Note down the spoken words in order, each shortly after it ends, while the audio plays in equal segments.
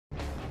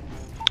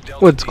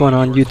What's going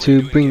on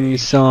YouTube? Bringing you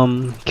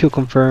some kill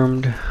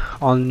confirmed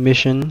on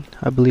mission.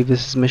 I believe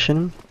this is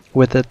mission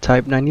with a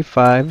type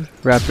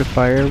 95 rapid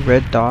fire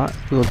red dot,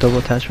 little double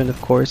attachment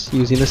of course,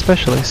 using the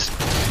specialist.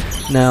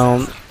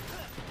 Now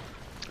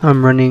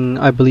I'm running,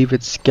 I believe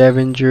it's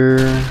scavenger,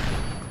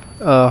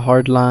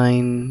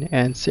 hardline,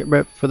 and sit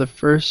rep for the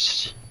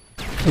first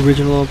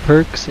original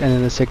perks, and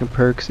then the second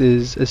perks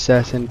is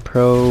assassin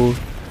pro,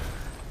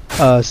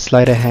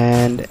 sleight of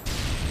hand,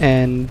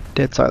 and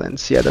dead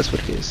silence. Yeah, that's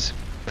what it is.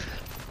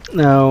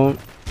 Now,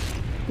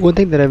 one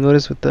thing that I've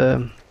noticed with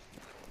the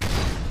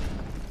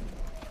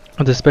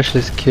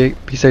specialist kit,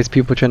 besides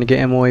people trying to get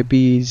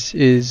MOABs,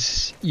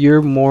 is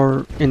you're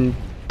more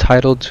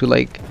entitled to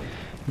like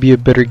be a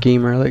better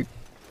gamer. Like,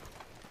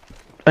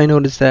 I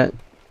noticed that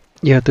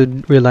you have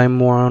to rely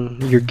more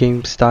on your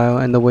game style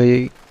and the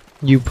way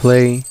you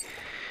play.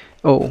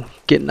 Oh,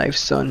 get knifed,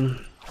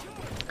 son.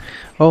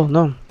 Oh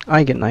no,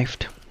 I get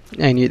knifed.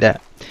 I knew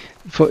that.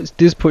 For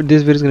this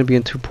video is going to be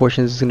in two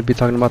portions. It's going to be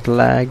talking about the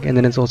lag, and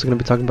then it's also going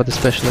to be talking about the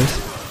specialist.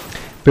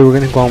 But we're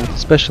going to go on with the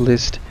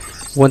specialist.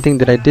 One thing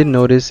that I did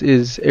notice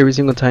is every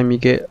single time you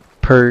get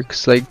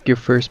perks, like your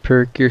first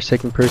perk, your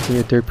second perk, and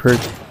your third perk,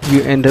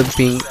 you end up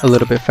being a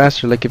little bit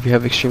faster, like if you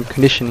have extreme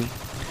conditioning.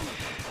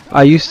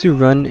 I used to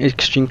run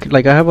extreme,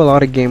 like I have a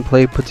lot of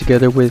gameplay put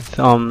together with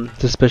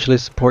the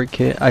specialist support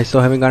kit. I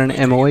still haven't gotten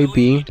an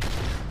MOAB,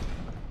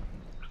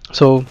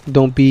 so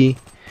don't be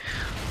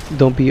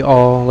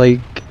all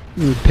like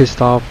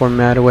pissed off or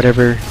mad or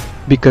whatever,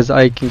 because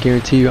I can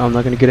guarantee you I'm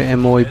not going to get an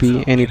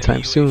MOAB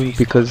anytime soon,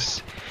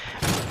 because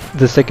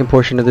the second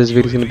portion of this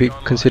video is going to be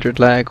considered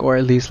lag, or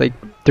at least like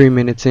 3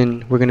 minutes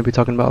in we're going to be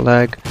talking about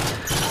lag.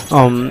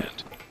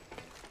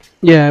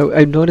 Yeah,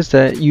 I've noticed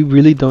that you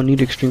really don't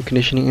need extreme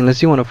conditioning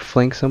unless you want to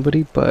flank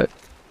somebody, but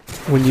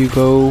when you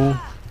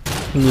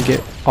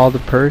get all the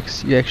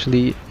perks, you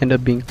actually end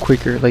up being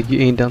quicker. Like, you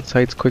aim down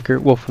sights quicker.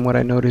 Well, from what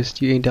I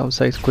noticed, you aim down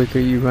sights quicker,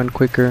 you run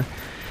quicker,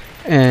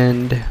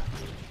 and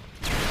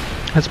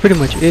that's pretty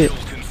much it.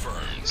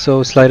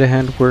 So sleight of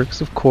hand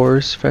works, of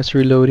course. Faster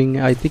reloading,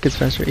 I think it's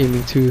faster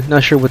aiming too.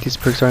 Not sure what these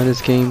perks are in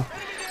this game,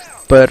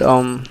 but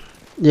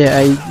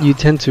yeah, you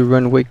tend to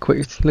run way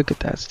quick. Look at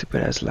that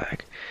stupid ass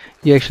lag.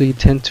 You actually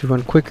tend to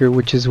run quicker,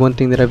 which is one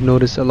thing that I've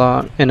noticed a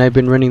lot, and I've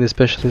been running the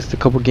specialist a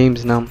couple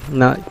games now.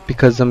 Not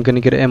because I'm gonna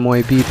get an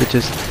MOAB, but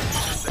just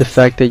the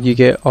fact that you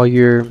get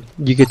your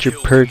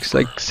perks,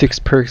 like 6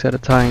 perks at a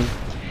time,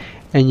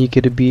 and you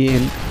get to be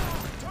an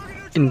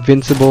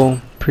invincible,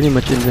 pretty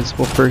much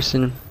invincible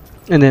person.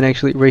 And then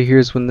actually right here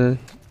is when the,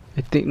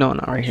 I think, no,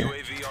 not right here,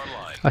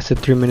 I said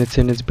 3 minutes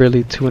in, it's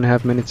barely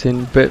 2.5 minutes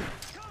in, but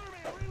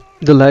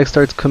the lag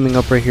starts coming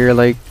up right here.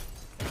 Like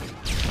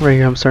right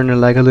here I'm starting to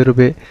lag a little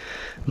bit,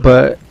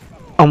 but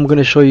I'm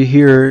gonna show you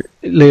here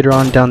later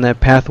on down that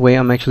pathway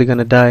I'm actually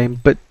gonna die,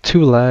 but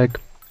to lag,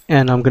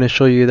 and I'm gonna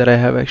show you that I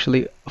have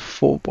actually a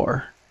full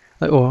bar.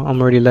 Like, oh, I'm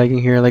already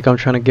lagging here, like I'm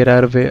trying to get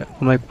out of it.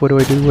 I'm like, what do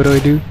I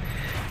do?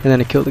 And then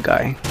I kill the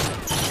guy.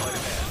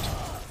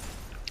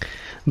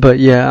 But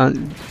yeah,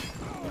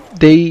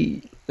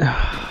 they,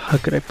 how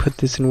could I put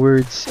this in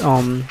words?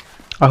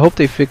 I hope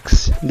they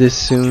fix this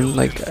soon.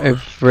 Like,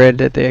 I've read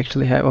that they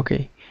actually have.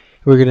 Okay,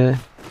 we're gonna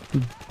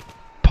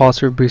pause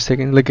for a brief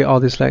second. Look at all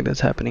this lag that's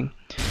happening.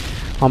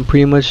 I'm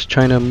pretty much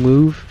trying to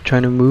move,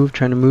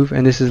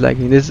 and this is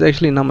lagging. This is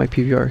actually not my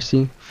PVR.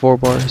 See, 4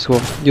 bars.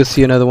 Well, you'll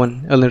see another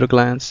one, a little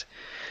glance.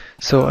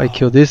 So I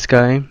kill this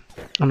guy.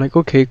 I'm like,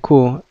 okay,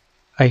 cool.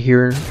 I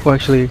hear, well,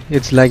 actually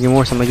it's lagging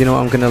more, so I'm like, you know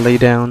what, I'm gonna lay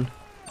down.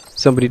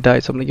 Somebody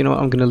died, so I'm like, you know what,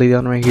 I'm gonna lay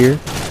down right here.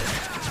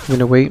 I'm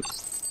gonna wait.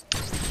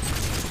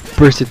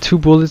 Bursted 2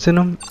 bullets in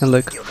him, and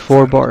like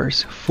 4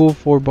 bars, full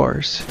 4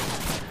 bars,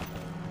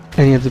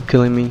 and he ends up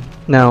killing me.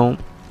 Now,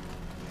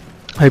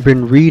 I've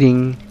been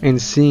reading and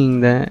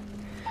seeing that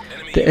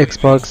the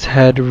Xbox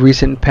had a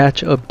recent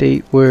patch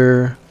update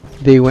where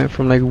they went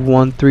from like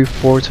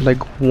 134 to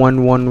like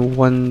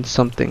 111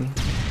 something.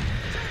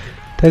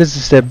 That is a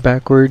step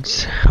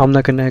backwards. I'm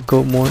not gonna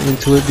go more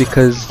into it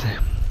because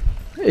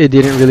it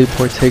didn't really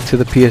partake to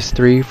the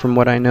PS3 from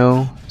what I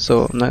know,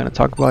 so I'm not gonna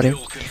talk about it.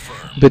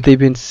 But they've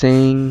been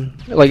saying,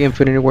 like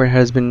Infinity Ward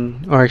has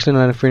been, or actually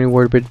not Infinity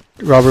Ward, but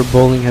Robert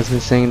Bowling has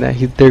been saying that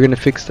they're gonna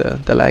fix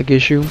the lag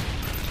issue,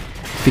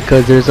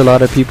 because there's a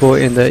lot of people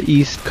in the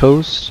East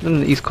Coast,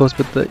 not the East Coast,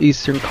 but the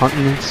Eastern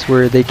continents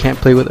where they can't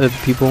play with other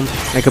people.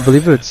 Like, I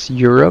believe it's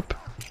Europe,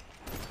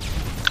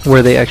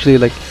 where they actually,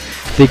 like,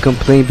 they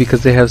complain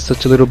because they have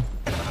such a little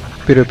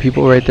bit of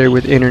people right there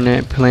with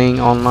internet playing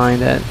online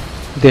that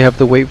they have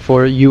to wait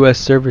for US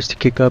servers to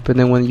kick up, and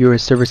then when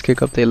US servers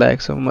kick up they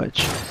lag so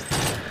much.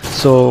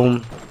 So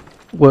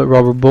what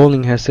Robert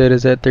Bowling has said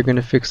is that they're going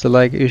to fix the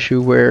lag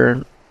issue,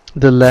 where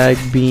the lag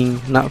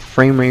being not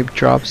frame rate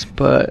drops,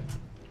 but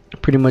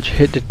pretty much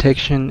hit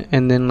detection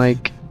and then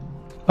like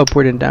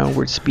upward and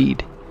downward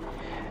speed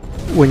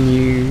when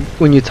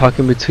you're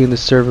talking between the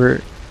server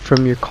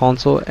from your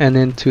console and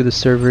then to the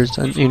servers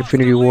on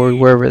Infinity Ward,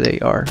 wherever they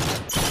are.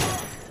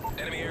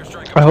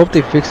 I hope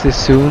they fix this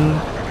soon.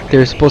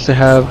 They're supposed to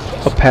have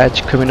a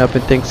patch coming up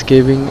in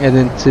Thanksgiving, and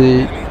then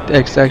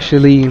it's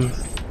actually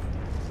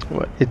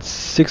what? It's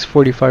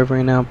 6:45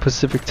 right now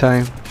Pacific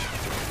time,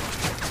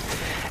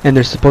 and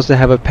they're supposed to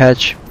have a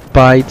patch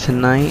by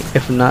tonight,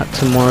 if not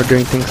tomorrow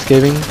during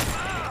Thanksgiving.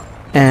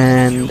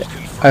 And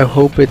I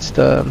hope it's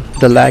the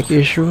lag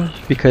issue,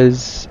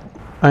 because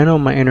I know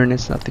my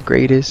internet's not the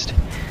greatest.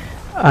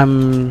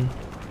 I'm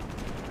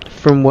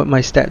From what my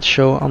stats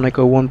show, I'm like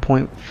a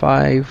 1.5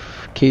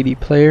 KD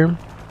player,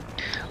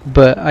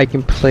 but I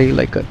can play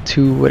like a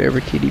 2 whatever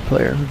KD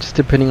player, just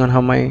depending on how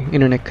my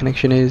internet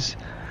connection is.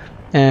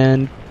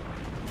 And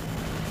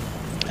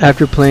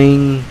after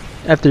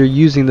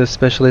using the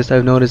specialist,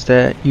 I've noticed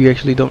that you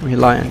actually don't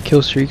rely on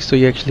kill streaks, so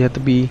you actually have to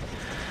be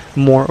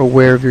more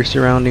aware of your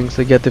surroundings.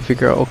 Like you have to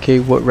figure out, okay,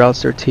 what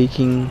routes they're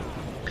taking,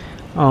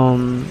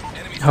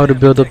 how to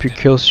build up your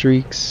kill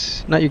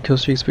streaks, not your kill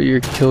streaks, but your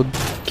killed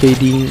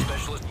KD.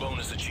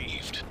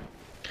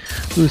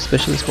 Ooh,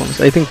 specialist bonus.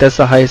 I think that's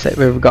the highest I've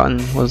ever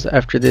gotten, was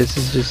after this.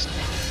 Is just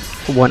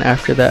one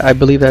after that. I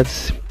believe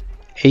that's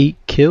 8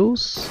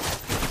 kills,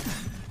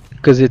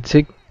 because it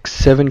took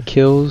 7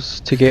 kills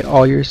to get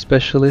all your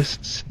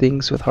specialists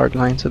things with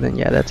hardline. So then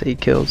yeah, that's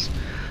 8 kills.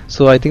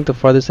 So I think the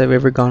farthest I've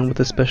ever gone with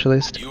a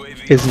specialist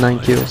is 9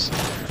 kills.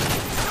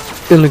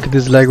 And look at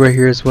this lag right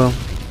here as well.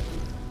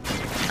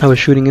 I was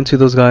shooting into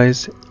those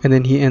guys, and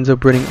then he ends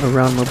up running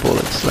around my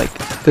bullets, like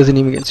doesn't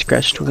even get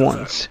scratched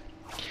once.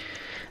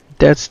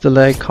 That's the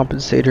lag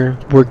compensator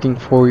working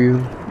for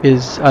you.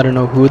 I don't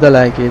know who the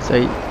lag is.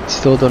 I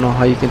still don't know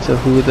how you can tell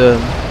who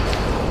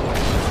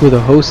the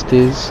host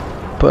is,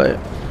 but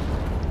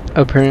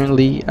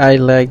apparently I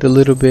lagged a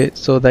little bit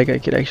so that guy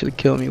could actually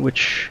kill me,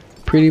 which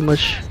pretty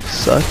much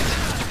sucked.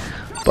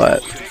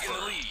 But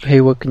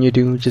hey, what can you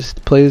do?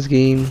 Just play this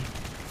game,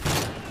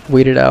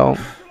 wait it out.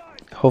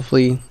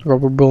 Hopefully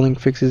Rubber Bowling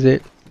fixes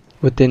it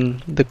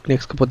within the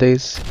next couple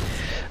days,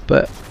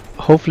 but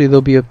hopefully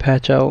there'll be a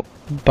patch out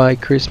by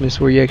Christmas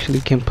where you actually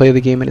can play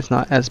the game and it's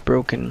not as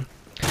broken.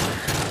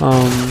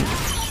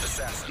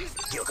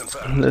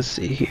 Let's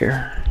see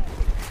here.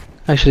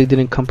 Actually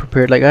didn't come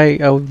prepared. Like I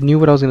knew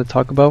what I was going to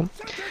talk about,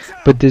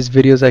 but this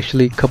video is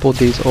actually a couple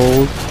days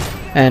old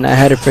and I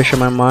had it fresh in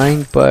my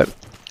mind, but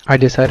I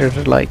decided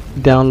to like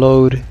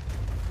download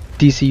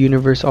DC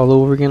Universe all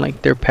over again,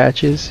 like their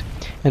patches,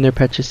 and their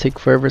patches take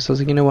forever. So I was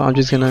like, you know what,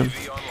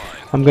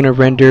 I'm gonna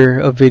render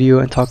a video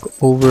and talk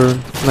over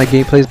my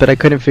gameplays, but I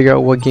couldn't figure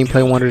out what gameplay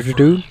I wanted to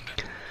do,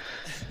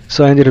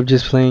 so I ended up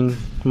just playing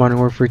Modern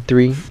Warfare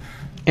 3.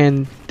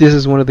 And this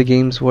is one of the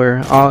games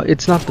where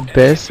it's not the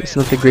best, it's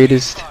not the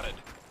greatest.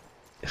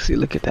 See,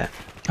 look at that.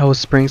 I was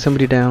spraying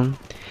somebody down,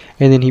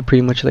 and then he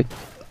pretty much like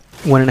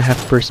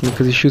 1.5 bursts me,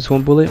 because he shoots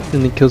 1 bullet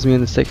and then kills me in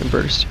the 2nd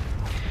burst,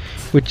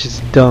 which is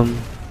dumb.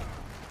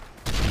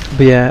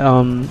 But yeah,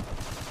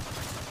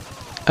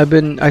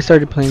 I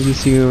started playing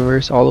DC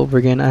Universe all over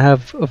again. I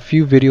have a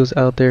few videos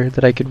out there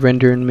that I could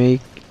render and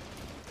make,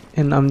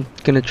 and I'm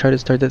gonna try to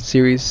start that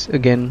series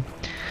again.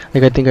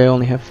 Like I think I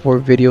only have 4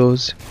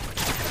 videos,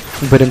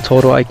 but in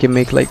total I can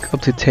make like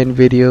up to 10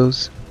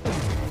 videos.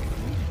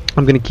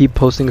 I'm gonna keep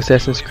posting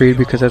Assassin's Creed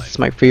because that's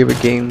my favorite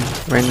game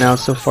right now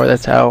so far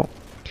that's out.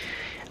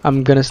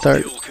 I'm gonna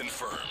start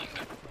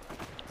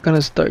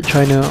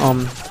trying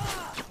to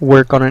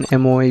work on an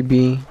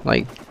MOAB,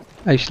 like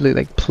actually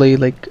like play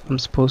like I'm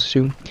supposed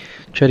to,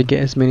 try to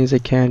get as many as I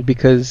can,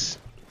 because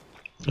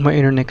my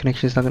internet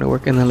connection is not gonna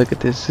work. And then look at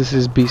this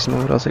is beast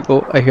mode. I was like,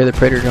 oh, I hear the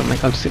predator. I'm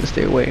like, I'm just gonna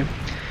stay away.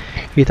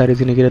 He thought he was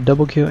gonna get a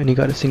double kill and he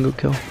got a single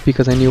kill,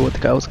 because I knew what the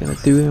guy was gonna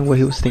do and what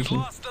he was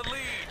thinking.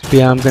 But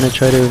yeah, I'm gonna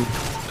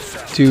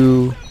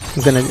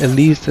at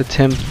least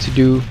attempt to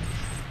do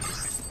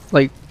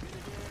like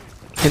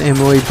an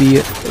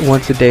MOAB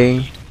once a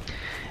day,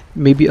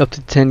 maybe up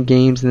to 10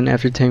 games, and then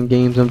after 10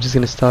 games I'm just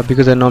gonna stop,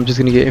 because I know I'm just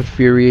gonna get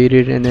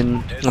infuriated and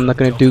then I'm not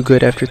gonna do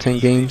good after 10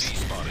 games.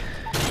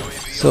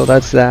 So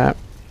that's that.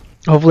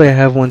 Hopefully I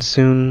have one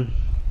soon.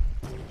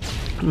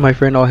 My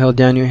friend All Hell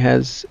Daniel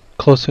has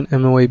close to an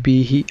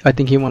MOAB. I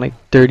think he won like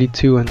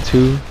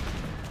 32-2,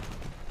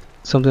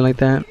 something like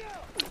that.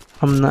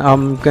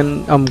 I'm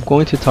going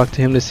to talk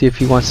to him to see if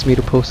he wants me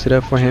to post it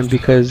up for him,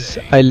 because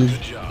I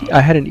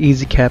had an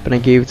easy cap and I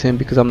gave it to him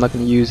because I'm not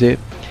going to use it.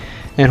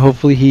 And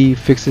hopefully he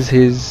fixes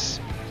his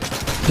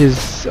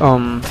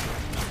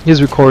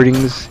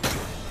recordings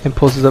and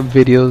posts up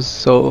videos,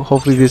 so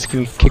hopefully this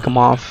can kick him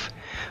off.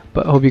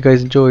 But I hope you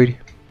guys enjoyed.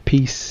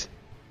 Peace.